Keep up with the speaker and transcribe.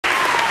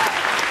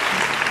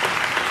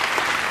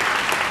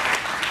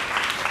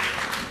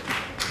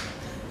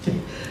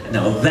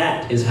Now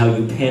that is how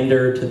you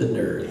pander to the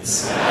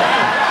nerds.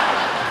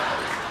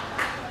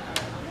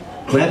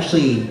 Who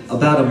actually,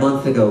 about a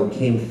month ago,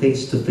 came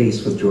face to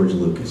face with George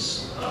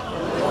Lucas.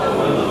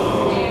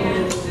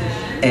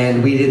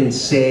 And we didn't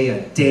say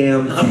a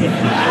damn thing.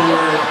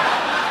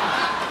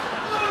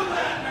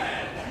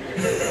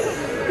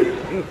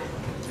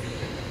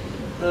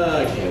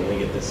 Okay, let me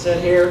get this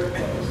set here.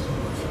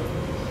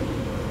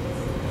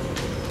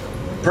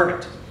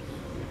 Perfect.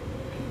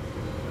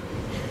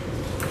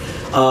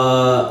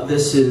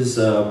 This is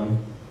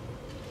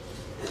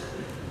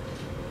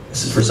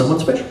for someone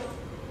special.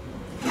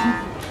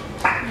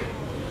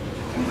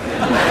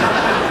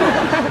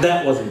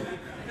 That wasn't.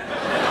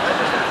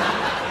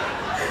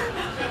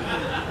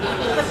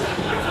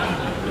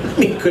 I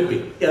mean, it could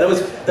be. Yeah, that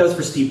was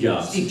for Steve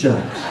Jobs. Steve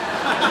Jobs.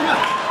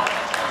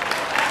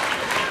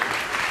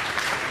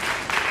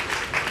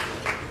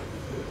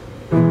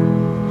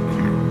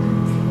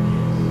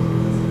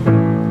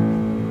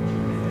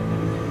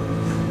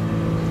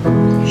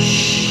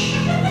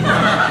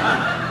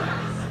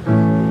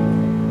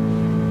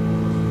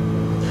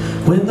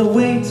 When the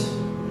weight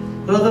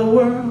of the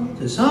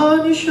world is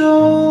on your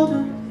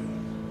shoulder,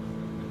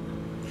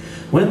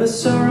 when the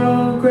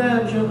sorrow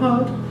grabs your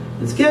heart,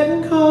 it's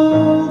getting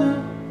colder,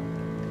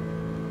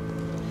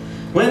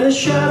 when the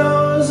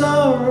shadows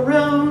are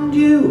around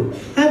you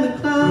and the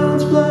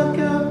clouds block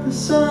out the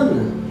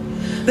sun,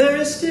 there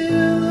is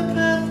still a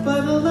path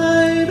by the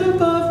light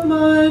above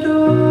my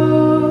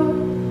door.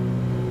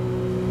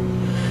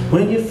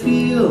 When you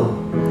feel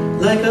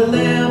like a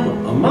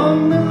lamb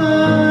among the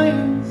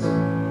lions,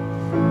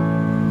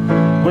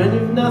 when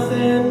you've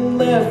nothing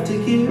left to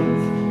give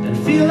and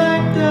feel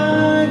like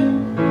dying,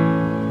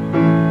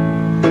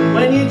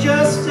 when you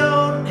just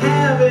don't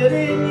have it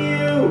in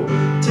you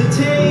to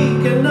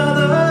take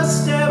another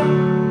step,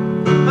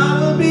 I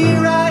will be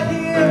right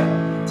here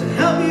to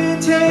help you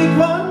take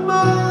one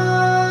more.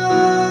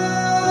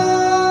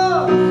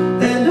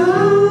 And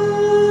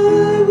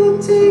I will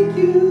take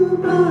you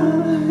by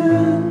the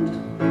hand,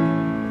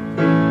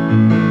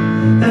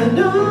 and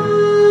I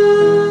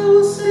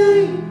will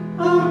say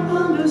I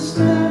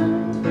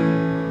understand,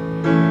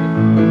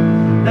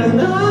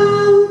 and I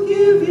will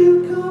give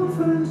you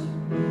comfort,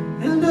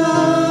 and I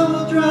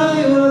will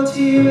dry your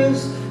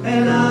tears,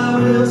 and I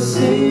will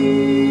sing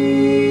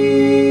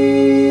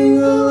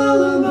a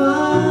lullaby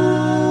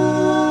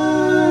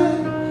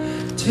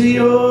to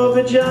your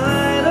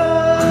vagina.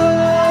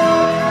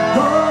 Oh,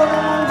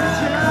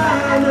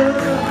 vagina.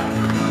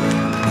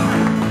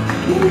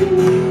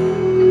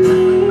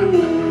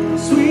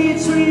 Sweet,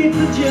 sweet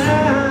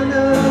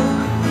vagina.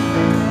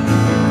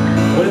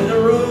 When the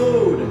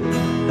road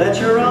that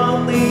you're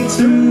on leads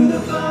through the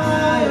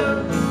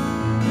fire,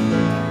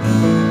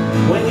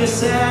 when you're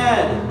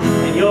sad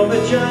and your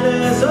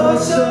vagina is oh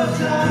so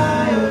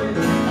tired,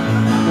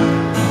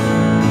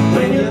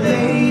 when your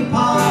lady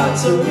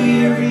parts are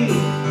weary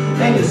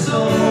and your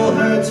soul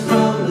hurts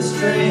from the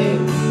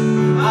strain,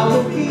 I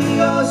will be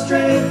your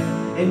strength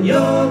and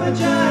your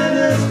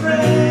vagina's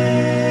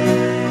friend.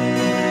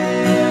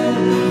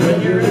 When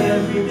your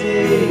every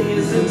day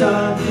is the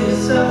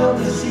darkness of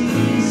the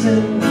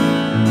season,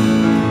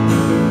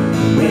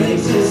 when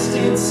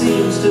existence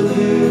seems to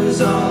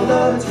lose all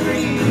of its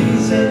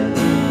reason,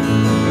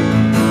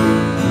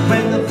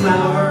 when the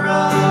flower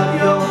of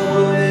your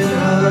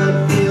womanhood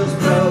feels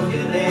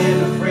broken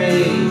and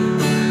afraid,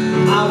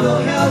 I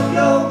will help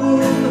your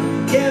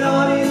womb get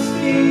on its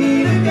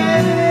feet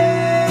again,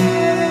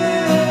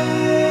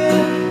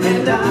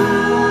 and I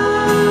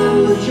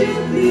will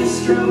gently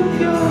stroke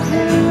your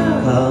hair.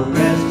 Come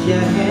rest your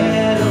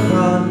head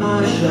upon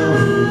my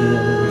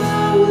shoulder. I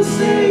will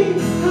say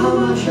how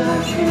much I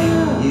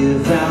care. You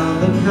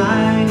found the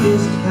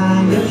kindest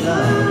kind of love.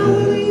 I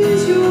will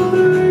ease your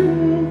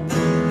burden,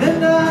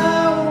 and I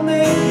will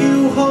make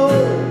you whole,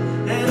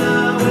 and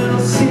I will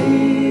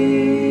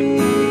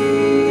sing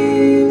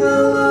a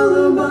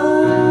lullaby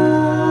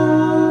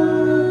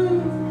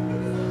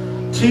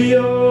to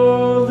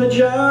your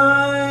vagina.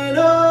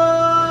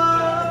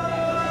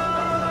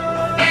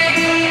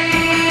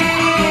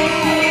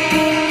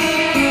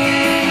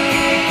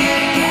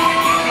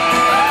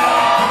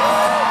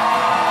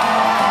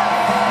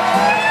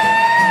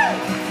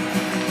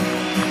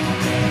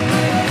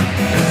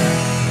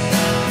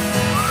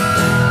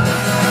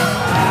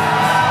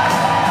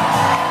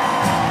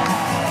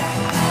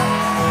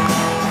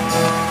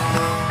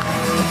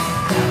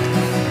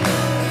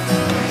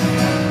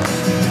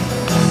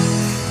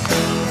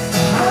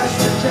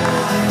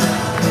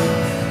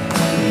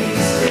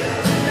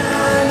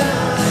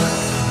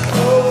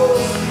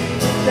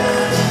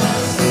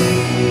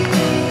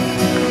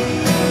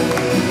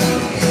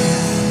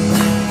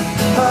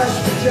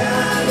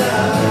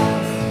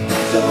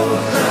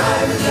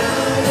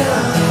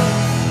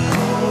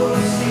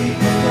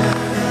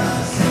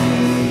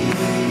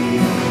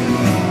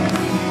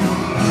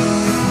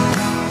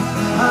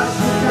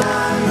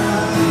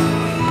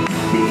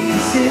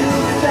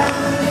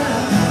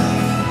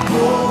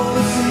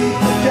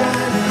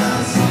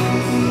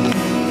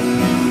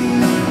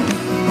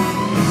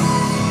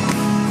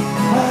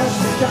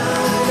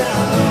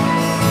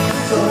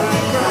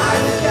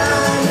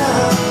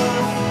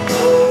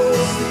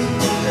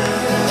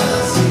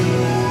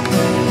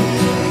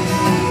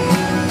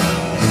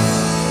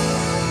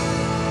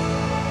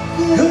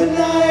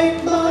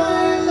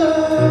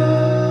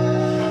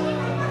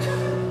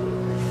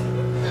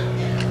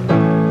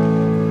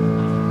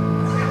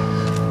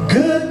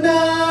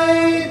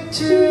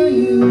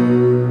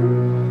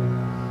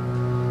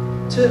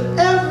 to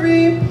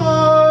every